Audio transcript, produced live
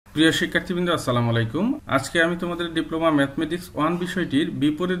প্রিয় শিক্ষার্থীবৃন্দ আসসালামু আলাইকুম। আজকে আমি তোমাদের ডিপ্লোমা ম্যাথমেটিক্স 1 বিষয়টির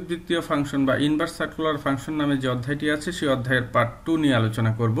বিপরীত বৃত্তীয় ফাংশন বা ইনভার্স সার্কুলার ফাংশন নামে যে অধ্যায়টি আছে সেই অধ্যায়ের পার্ট 2 নিয়ে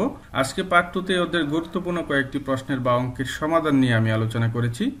আলোচনা করব। আজকে পার্ট 2 তে অধ্যায়ের গুরুত্বপূর্ণ কয়েকটি প্রশ্নের বা অঙ্কের সমাধান নিয়ে আমি আলোচনা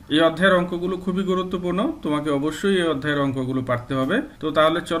করেছি। এই অধ্যায়ের অঙ্কগুলো খুবই গুরুত্বপূর্ণ, তোমাকে অবশ্যই এই অধ্যায়ের অঙ্কগুলো পারতে হবে। তো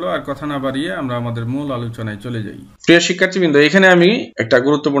তাহলে চলো আর কথা না বাড়িয়ে আমরা আমাদের মূল আলোচনায় চলে যাই। প্রিয় শিক্ষার্থীবৃন্দ, এখানে আমি একটা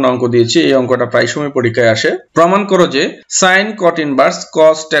গুরুত্বপূর্ণ অঙ্ক দিয়েছি। এই অঙ্কটা প্রায় সময় পরীক্ষায় আসে। প্রমাণ করো যে sin cot inverse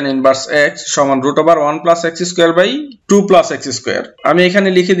cos tan inverse x সমান √1 + x² / 2 + x²। আমি এখানে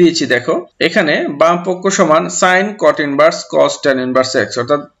লিখে দিয়েছি, দেখো এখানে বাম পক্ষ সমান sin cot inverse cos tan inverse x,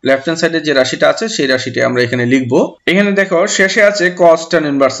 অর্থাৎ লেফট হ্যান্ড সাইডে যে রাশিটা আছে সেই রাশিটি আমরা এখানে লিখব। এখানে দেখো শেষে আছে cos tan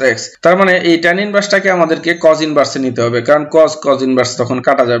inverse x, তার মানে এই tan inverseটাকে আমাদেরকে cos inverse নিতে হবে, কারণ cos inverse তখন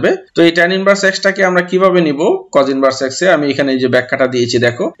কাটা যাবে। তো এই tan inverse x টাকে আমরা কিভাবে নিব? cos inverse x এ আমি এখানে এই যে ব্যাখ্যাটা দিয়েছি,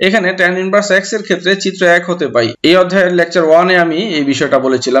 দেখো এখানে tan inverse x এর ক্ষেত্রে চিত্র 1 হতে পাই। এই অধ্যায়ের লেকচার 1 এ আমি এই বিষয়টা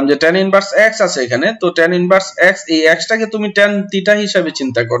বলেছিলাম যে tan inverse x আছে এখানে। তো tan inverse x, এই x টাকে তুমি tan থিটা হিসেবে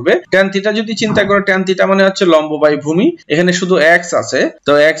চিন্তা করবে। tan থিটা যদি চিন্তা করো, tan থিটা মানে হচ্ছে লম্ব বাই ভূমি। এখানে শুধু x আছে,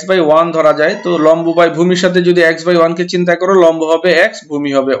 তো x/1 ধরা যায়। তো লম্ব বাই ভূমির সাথে যদি x/1 কে চিন্তা করো, লম্ব হবে x,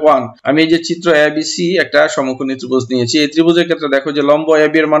 ভূমি হবে 1। আমি এই যে চিত্র ABC একটা সমকোণী ত্রিভুজ নিয়েছি। এই ত্রিভুজের ক্ষেত্রে দেখো যে লম্ব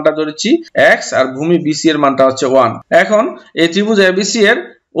AB এর মানটা ধরেছি x আর ভূমি BC এর মানটা হচ্ছে 1। এখন এই ত্রিভুজ ABC এর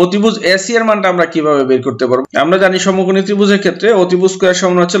অতিভুজ AC এর মানটা আমরা কিভাবে বের করতে পারবো? আমরা জানি সমকোণী ত্রিভুজের ক্ষেত্রে অতিভুজ স্কয়ার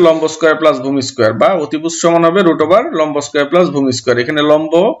সমান হচ্ছে লম্ব স্কয়ার প্লাস ভূমি স্কয়ার, বা অতিভুজ সমান হবে √ লম্ব স্কয়ার প্লাস ভূমি স্কয়ার। এখানে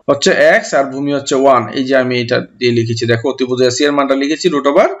লম্ব হচ্ছে x আর ভূমি হচ্ছে 1। এই যে আমি এটা দিয়ে লিখেছি, দেখো অতিভুজ AC এর মানটা লিখেছি √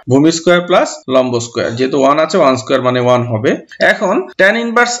 ভূমি স্কয়ার প্লাস লম্ব স্কয়ার। যেহেতু 1 আছে, 1 স্কয়ার মানে 1 হবে। এখন tan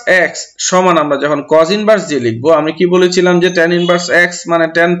ইনভার্স x সমান আমরা যখন cos ইনভার্স দিয়ে লিখবো, আমি কি বলেছিলাম যে tan ইনভার্স x মানে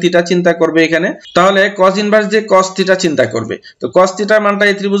tan থিটা চিন্তা করবে এখানে, তাহলে cos ইনভার্স দিয়ে cos থিটা চিন্তা করবে। তো cos থিটার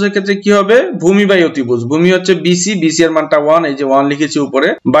মানটা ত্রিভুজের ক্ষেত্রে কি হবে? ভূমি বাই অতিভুজ। ভূমি হচ্ছে BC, BC এর মানটা 1, এই যে 1 লিখেছি উপরে,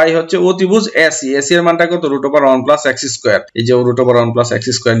 বাই হচ্ছে অতিভুজ AC, AC এর মানটা কত? √1 + x²। এই যে √1 +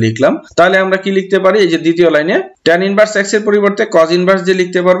 x² লিখলাম। তাহলে আমরা কি লিখতে পারি? এই যে দ্বিতীয় লাইনে tan ইনভার্স x এর পরিবর্তে cos ইনভার্স দিয়ে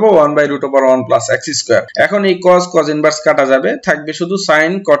লিখতে পারবো 1/√1 + x²। এখন এই cos ইনভার্স কাটা যাবে, থাকবে শুধু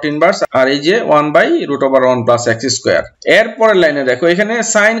sin cot ইনভার্স আর এই যে 1/√1 + x²। এর পরের লাইনে দেখো এখানে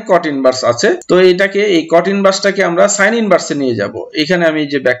sin cot ইনভার্স আছে। তো এটাকে, এই cot ইনভার্সটাকে আমরা sin ইনভার্সে নিয়ে যাব। এখানে আমি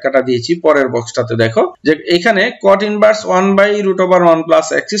যে ব্যাখ্যাটা দিয়েছি পরের বক্সটাতে দেখো যে এখানে cot ইনভার্স 1/√1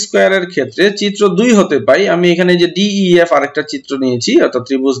 + x² এর ক্ষেত্রে চিত্র 2 হতে পাই। আমি এখানে যে DEF আরেকটা চিত্র নিয়েছি, অর্থাৎ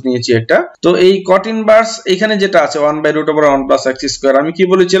ত্রিভুজ নিয়েছি একটা। তো এই cot ইনভার্স এখানে যেটা আছে 1/√1 + x², আমি কি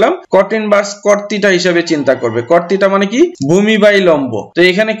বলেছিলাম? cot ইনভার্স cot থিটা হিসেবে চিন্তা করবে। cot থিটা মানে কি? ভূমি বাই লম্ব। তো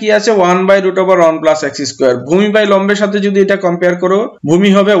এখানে কি আছে? 1/√1 + x²। ভূমি বাই লম্বের সাথে যদি এটা কম্পেয়ার করো, ভূমি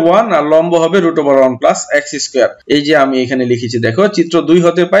হবে 1 আর লম্ব হবে √1 + x²। এই যে আমি এখানে লিখেছি, দেখো চিত্র 2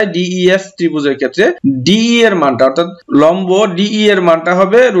 হতে পাই DEF ত্রিভুজের ক্ষেত্রে। DE এর মানটা, অর্থাৎ লম্ব DE এর মানটা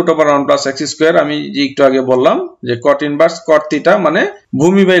হবে √1 + x²। আমি যে একটু আগে বললাম যে cot ইনভার্স cot থিটা মানে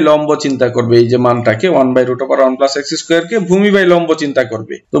ভূমি বাই লম্ব চিন্তা করবে। এই যে মানটাকে 1/√1 + x² কে ভূমি বাই লম্ব চিন্তা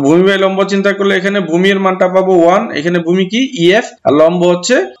করবে। তো ভূমি বাই লম্ব চিন্তা করলে এখানে ভূমির মানটা পাবো 1, এখানে ভূমি কি EF আর লম্ব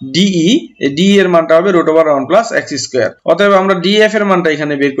হচ্ছে DE। এই DE এর মানটা হবে √1 + x²। অতএব আমরা DF এর মানটা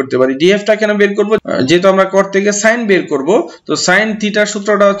এখানে বের করতে পারি। DF টা কেন বের করব? যেহেতু আমরা cot থেকে sin বের করব, তো sin থিটার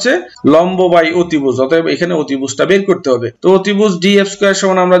সূত্রটা হচ্ছে লম্ব বাই অতিভুজ। অতএব এখানে অতিভুজটা বের করতে হবে। তো অতিভুজ DF²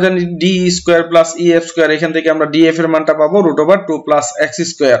 সমান আমরা জানি DE² + EF²। এখান থেকে আমরা DF এর মানটা পাবো √2 + x²।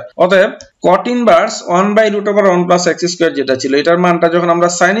 অতএব cot ইনভার্স 1/√1 + x² যেটা ছিল, এটার মানটা যখন আমরা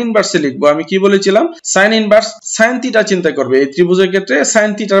sin ইনভার্সে লিখবো, আমি কি বলেছিলাম? sin ইনভার্স sin থিটা চিন্তা করবে। এই ত্রিভুজের ক্ষেত্রে sin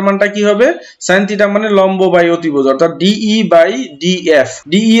থিটার মানটা কি হবে? sin থিটা মানে লম্ব বাই অতিভুজ, অর্থাৎ DE/DF।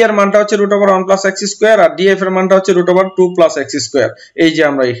 DE এর মানটা হচ্ছে √1 + x² আর DF এর মানটা হচ্ছে √2 + x²। এই যে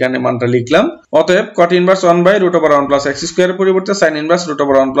আমরা এখানে মানটা লিখলাম। অতএব cot ইনভার্স 1/√1 + x² এর পরিবর্তে sin ইনভার্স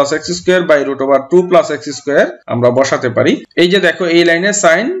 √1 + x²/√2 + x² আমরা বসাতে পারি। এই যে দেখো এই লাইনে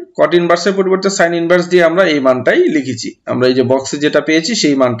sin cot ইনভার্সের পরিবর্তে sin ইনভার্স দিয়ে আমরা এই মানটাই লিখেছি। আমরা এই যে বক্সে যেটা পেয়েছি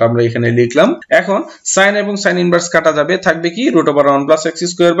সেই মানটা আমরা এখানে লিখলাম। এখন sin এবং sin ইনভার্স কাটা যাবে, থাকবে কি √1 +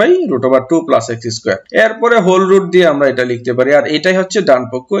 x²/√2 + x²। এরপরে হোল রুট দিয়ে আমরা এটা লিখতে পারি, আর এটাই হচ্ছে ডান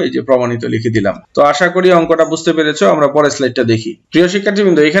পক্ষ। এই যে প্রমাণিত লিখে দিলাম। তো আশা করি অঙ্কটা বুঝতে পেরেছো। আমরা পরের স্লাইডটা দেখি। প্রিয়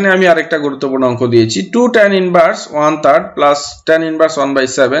শিক্ষার্থীবৃন্দ, এখানে আমি আরেকটা গুরুত্বপূর্ণ অঙ্ক দিয়েছি। 2 tan ইনভার্স 1/3 + tan ইনভার্স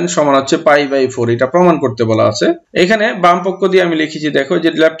 1/7 সমান হচ্ছে π/4। এটা প্রমাণ করতে বলা আছে। এখানে বাম পক্ষ দিয়ে আমি লিখেছি, দেখো যে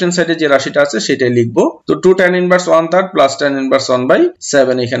লেফট হ্যান্ড সাইডে যে রাশিটা আছে সেটাই লিখবো। তো 2 tan inverse 1/3 plus tan inverse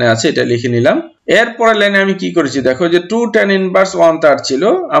 1/7 এখানে আছে, এটা লিখে নিলাম। এরপরে লাইনে আমি কি করেছি দেখো, যে 2 tan inverse 1/3 ছিল,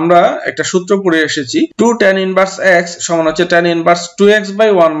 আমরা একটা সূত্র পড়ে এসেছি 2 tan inverse x সমান হচ্ছে tan inverse 2x by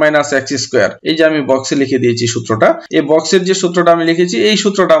 1 minus x square। এই যে আমি বক্সে লিখে দিয়েছি সূত্রটা, এই বক্সের যে সূত্রটা আমি লিখেছি এই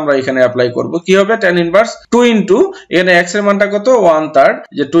সূত্রটা আমরা এখানে অ্যাপ্লাই করব। কি হবে, tan inverse 2 ইনটু এখানে x এর মানটা কত 1/3,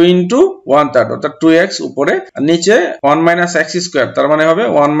 যে 2 ইনটু 1/3 অর্থাৎ 2x উপরে আর নিচে 1 minus x square, তার মানে হবে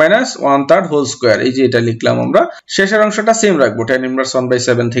 1 minus 1/3 হোল স্কয়ার। এই যে এটা লিখলাম আমরা, শেষের অংশটা সেম রাখবো, tan inverse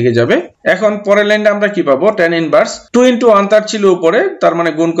 1/7 থেকে যাবে। এখন পরের লাইনটা আমরা কি পাবো, tan inverse 2 ইনটু 1/3 ছিল উপরে, তার মানে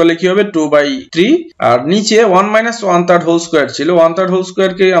গুণ করলে কি হবে 2/3, আর নিচে 1 minus 1/3 হোল স্কয়ার ছিল, 1/3 হোল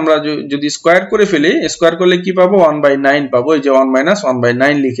স্কয়ার কে আমরা যদি স্কয়ার করে ফেলি, স্কয়ার করলে কি পাবো 1/9 পাবো, এই যে 1 minus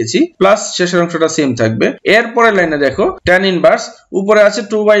 1/9 লিখেছি, প্লাস শেষের অংশটা সেম থাকবে। এরপরে লাইনে দেখো tan inverse উপরে আছে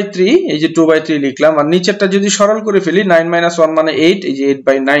 2/3, এই যে 2/3 লিখলাম, আর নিচেরটা যদি সরল করে ফেলি 9 minus 1 মানে 8, এই যে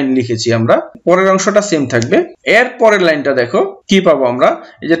 8/9 লিখেছি আমরা, পরের অংশটা সেম থাকবে। এর পরের লাইনটা দেখো কি পাবো আমরা,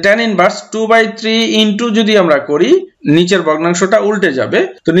 এই যে tan inverse 2/3 ইনটু যদি আমরা করি নিচের ভগ্নাংশটা উল্টে যাবে,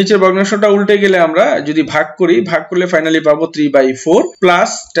 তো নিচের ভগ্নাংশটা উল্টে গেলে আমরা যদি ভাগ করি, ভাগ করলে ফাইনালি পাবো 3/4 প্লাস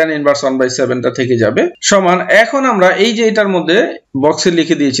tan inverse 1/7 টা থেকে যাবে সমান। এখন আমরা এই যে এটার মধ্যে বক্সে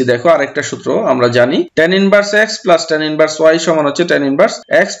লিখে দিয়েছি দেখো আরেকটা সূত্র আমরা জানি, tan inverse x plus tan inverse y সমান হচ্ছে tan inverse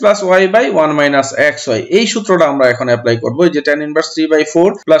x plus y by 1 minus xy। এই সূত্রটা আমরা এখন অ্যাপ্লাই করব। এই যে tan inverse 3/4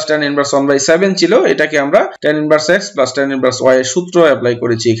 plus tan inverse 1/7 ছিল, এটাকে আমরা tan inverse x plus tan inverse y এর সূত্র অ্যাপ্লাই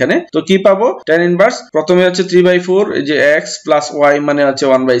করেছি এখানে। তো কি পাবো, tan inverse প্রথমে হচ্ছে 3/4, এই যে x প্লাস y মানে হচ্ছে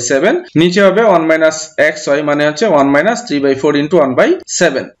 1/7, নিচে হবে 1 মাইনাস xy মানে হচ্ছে 1 মাইনাস 3/4 ইনটু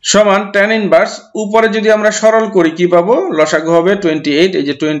 1/7 সমান tan inverse উপরে যদি আমরা সরল করি কি পাবো, লসাগু হবে 28, এই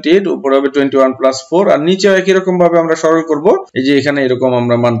যে 28 উপরে হবে 21 প্লাস 4, আর নিচে একই রকম ভাবে আমরা সরল করব, এই যে এখানে এরকম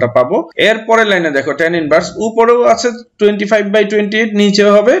আমরা মানটা পাবো। এর পরের লাইনে দেখো tan inverse উপরেও আছে 25/28, নিচে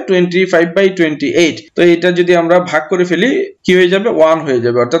হবে 25/28, তো এটা যদি আমরা ভাগ করে ফেলি কি হয়ে যাবে 1 হয়ে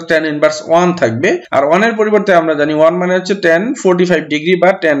যাবে, অর্থাৎ tan inverse 1 থাকবে। আর 1 এর পরিবর্তে আমরা জানি 1 মানে হচ্ছে tan 45 ডিগ্রি বা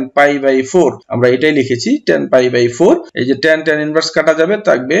tan pi/4, আমরা এটাই লিখেছি tan pi/4। এই যে tan inverse কাটা যাবে,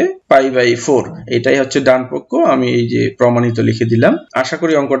 থাকবে pi/4, এটাই হচ্ছে ডান পক্ষ। আমি এই যে প্রমাণিত লিখে দিলাম। আশা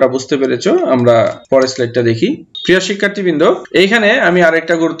করি অঙ্কটা বুঝতে পেরেছো। আমরা পরের স্লাইডটা দেখি। প্রিয় শিক্ষার্থীবৃন্দ, এইখানে আমি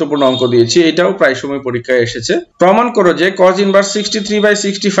আরেকটা গুরুত্বপূর্ণ অঙ্ক দিয়েছি, এটাও প্রায় সময় পরীক্ষায় এসেছে। প্রমাণ করো যে cos inverse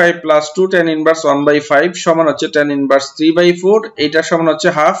 63/65 plus 2 tan inverse 1/5 সমান হচ্ছে tan inverse 3/4, এটা সমান হচ্ছে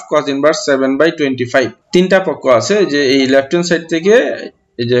হাফ cos inverse 7/25। তিনটা পক্ষ আছে, যে এই লেফট হ্যান্ড সাইড থেকে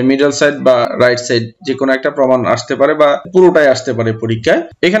এই যে মিডল সাইড বা রাইট সাইড যে কোনো একটা প্রমাণ আসতে পারে বা পুরোটাই আসতে পারে পরীক্ষায়।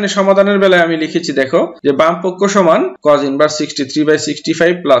 এখানে সমাধানের বেলায় আমি লিখেছি দেখো, যে বাম পক্ষ সমান cos inverse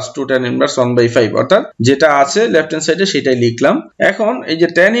 63/65 plus 2 tan inverse 1/5, অর্থাৎ যেটা আছে লেফট হ্যান্ড সাইডে সেটাই লিখলাম। এখন এই যে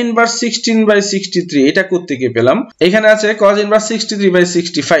tan inverse 16/63 এটা কোত্থেকে পেলাম, এখানে আছে cos inverse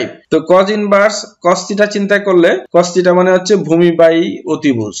 63/65, তো cos inverse cos থিটা চিন্তা করলে cos থিটা মানে হচ্ছে ভূমি বাই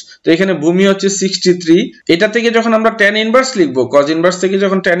অতিভুজ, তো এখানে ভূমি হচ্ছে 63, এটা থেকে যখন আমরা tan inverse লিখবো, cos inverse থেকে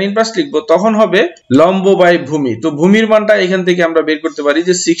যখন tan inverse লিখবো তখন হবে লম্ব বাই ভূমি। তো ভূমির মানটা এখান থেকে আমরা বের করতে পারি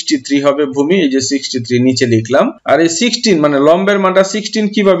যে 63 হবে ভূমি, এই যে 63 নিচে লিখলাম। আর এই 16 মানে লম্বের মানটা 16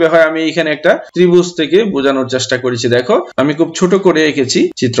 কিভাবে হয় আমি এখানে একটা ত্রিভুজ থেকে বোঝানোর চেষ্টা করেছি। দেখো আমি খুব ছোট করে এঁকেছি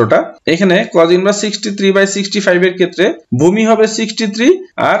চিত্রটা। এখানে cos inverse 63/65 এর ক্ষেত্রে ভূমি হবে 63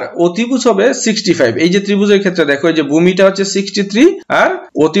 আর অতিভুজ হবে 65। এই যে ত্রিভুজের ক্ষেত্রে দেখো, এই যে ভূমিটা হচ্ছে 63 আর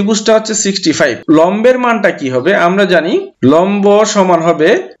অতিভুজটা হচ্ছে 65। লম্বের মানটা কি হবে, আমরা জানি লম্ব সমান হবে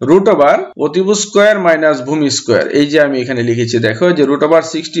 √ অতিভুজ স্কয়ার মাইনাস ভূমি স্কয়ার। এই যে আমি এখানে লিখেছি দেখো, যে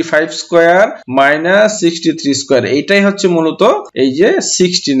 √65 স্কয়ার মাইনাস 63 স্কয়ার, এইটাই হচ্ছে মূলত এই যে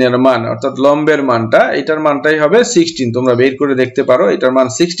 16 এর মান, অর্থাৎ লম্বের মানটা, এটার মানটাই হবে 16। তোমরা বের করে দেখতে পারো, এটার মান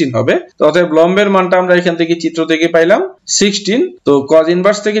 16 হবে। তো অতএব লম্বের মানটা আমরা এখান থেকে চিত্র থেকে পাইলাম 16। তো cos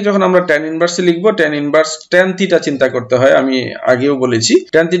inverse থেকে যখন আমরা tan inverse লিখবো, tan inverse tan থিটা চিন্তা করতে হয়, আমি আগেও বলেছি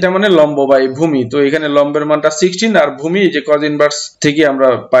tan থিটা মানে লম্ব বাই ভূমি। তো এখানে লম্বের মানটা 16 আর ভূমি যে cos inverse থেকে আমরা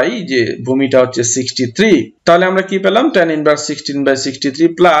পাই যে ভূমিটা হচ্ছে 63, তাহলে আমরা কি পেলাম tan inverse 16/63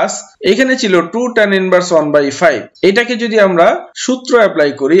 প্লাস এখানে ছিল 2 tan inverse 1/5। এটাকে যদি আমরা সূত্র অ্যাপ্লাই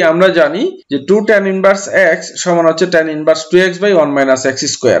করি, আমরা জানি যে 2 tan inverse x সমান হচ্ছে tan inverse 2x by 1 minus x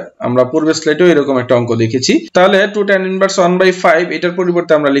square। আমরা পূর্বের স্লাইডেও এরকম একটা অঙ্ক দেখেছি। তাহলে 2 tan inverse 1/5 এটার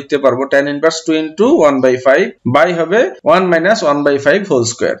পরিবর্তে আমরা লিখতে পারবো tan inverse 2 into 1/5 বাই হবে 1 minus 1/5 হোল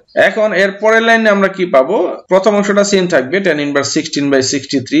স্কয়ার। এখন এর পরের লাইনে আমরা কি পাবো, প্রথম অংশটা সেম থাকবে tan inverse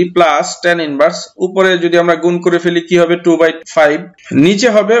 16/63 plus tan inverse উপরে যদি আমরা গুণ করে ফেলি কি হবে 2/5, নিচে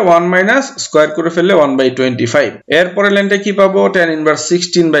হবে 1 মাইনাস স্কয়ার করে ফেললে 1/25। এর পরের লাইনটা কি পাবো, tan inverse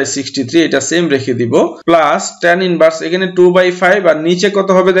 16/63 এটা সেম রেখে দিব প্লাস tan inverse এখানে 2/5 আর নিচে কত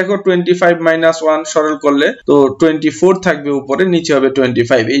হবে দেখো 25 - 1 সরল করলে তো 24 24 থাকবে উপরে, নিচে হবে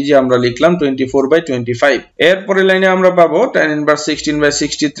 25। এই যে আমরা লিখলাম 24/25। এরপরে লাইনে আমরা পাবো tan ইনভার্স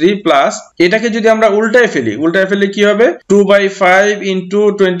 16/63 প্লাস, এটাকে যদি আমরা উল্টায় ফেলি কি হবে 2/5 ইনটু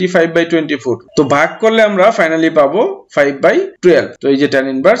 25/24। তো ভাগ করলে আমরা ফাইনালি পাবো 5/12। তো এই যে tan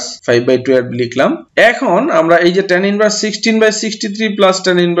ইনভার্স 5/12 লিখলাম। এখন আমরা এই যে tan inverse 16/63 plus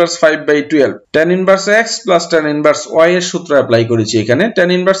tan inverse 5/12, tan inverse x plus tan inverse y এর সূত্র অ্যাপ্লাই করেছি এখানে। tan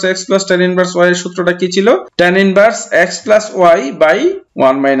inverse x plus tan inverse y এর সূত্রটা কি ছিল? tan inverse x plus y by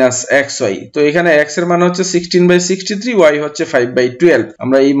 1 minus xy। তো এখানে x এর মান হচ্ছে 16/63, y হচ্ছে 5/12।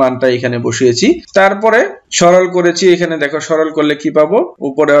 আমরা এই মানটা এখানে বসিয়েছি, তারপরে সরল করেছি। এখানে দেখো সরল করলে কি পাবো,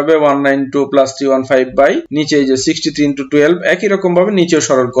 উপরে হবে 192 প্লাস 315 বাই নিচে এই যে 63 ইনটু 12, একই রকম ভাবে নিচেও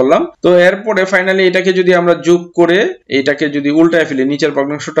সরল করলাম। তো এরপরে ফাইনালি এটাকে যদি আমরা যোগ করে এটাকে যদি উল্টায় ফেলি, নিচের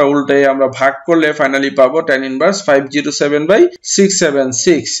ভগ্নাংশটা উল্টায় আমরা ভাগ করলে ফাইনালি পাবো tan ইনভার্স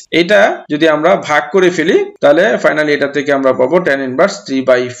 507/676। এটা যদি আমরা ভাগ করে ফেলি তাহলে ফাইনালি এটা থেকে আমরা পাবো tan ইনভার্স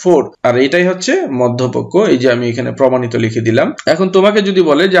 3/4। আর এটাই হচ্ছে মধ্যপক্ষ। এই যে আমি এখানে প্রমাণিত লিখে দিলাম। এখন তোমাকে যদি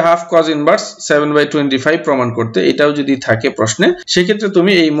বলে যে হাফ cos ইনভার্স 7/25 প্রমাণ করতে, এটাও যদি থাকে প্রশ্নে, সেক্ষেত্রে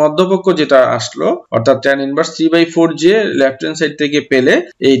তুমি এই মধ্যপক্ষ যেটা আসলো অর্থাৎ tan ইনভার্স 3/4 যে লেফট হ্যান্ড সাইড থেকে পেলে,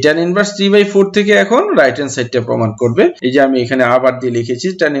 এই tan ইনভার্স 3/4 থেকে এখন রাইট হ্যান্ড সাইডটা প্রমাণ করবে। এই যে আমি এখানে আবার দিয়ে লিখেছি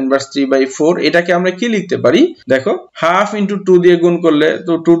tan ইনভার্স 3/4। এটাকে আমরা কি লিখতে পারি দেখো, হাফ ইনটু 2 দিয়ে গুণ করলে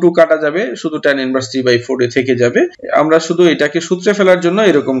তো 2 কাটা যাবে, শুধু tan ইনভার্স 3/4 এ থেকে যাবে। আমরা শুধু এটাকে সূত্রে ফেলার জন্য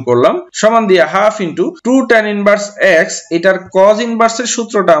এরকম করলাম, সমান দিয়ে half into 2 tan inverse x। এটার cos ইনভার্সের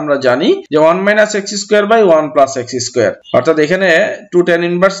সূত্রটা আমরা জানি যে 1 minus x square by 1 plus x square. অর্থাৎ এখানে 2 tan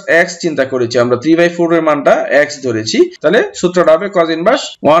ইনভার্স x চিন্তা করেছি আমরা, 3/4 এর মানটা x ধরেছি, তাহলে সূত্রটা হবে cos inverse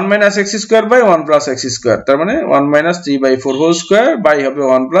 1 minus x square by 1 plus x square. তার মানে 1 মাইনাস 3/4 হোল স্কয়ার বাই হবে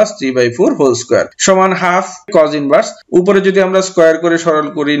 1 প্লাস 3/4 হোল স্কয়ার সমান হাফ cos ইনভার্স। উপরে যদি আমরা স্কয়ার করে সরল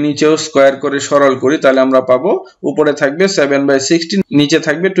করি, নিচেও স্কয়ার করে সরল করি, তাহলে আমরা পাবো উপরে থাকবে 7/16, নিচে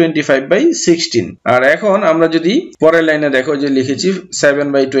থাকবে 25/16। আর এখন আমরা যদি পরের লাইনে দেখো যে লিখেছি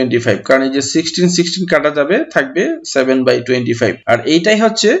 7/25, কারণ এই যে 16 কাটা যাবে, থাকবে 7/25। আর এইটাই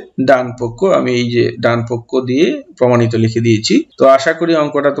হচ্ছে ডান পক্ষ। আমি এই যে ডান পক্ষ দিয়ে প্রমাণিত লিখে দিয়েছি। তো আশা করি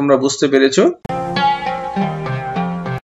অঙ্কটা তোমরা বুঝতে পেরেছো।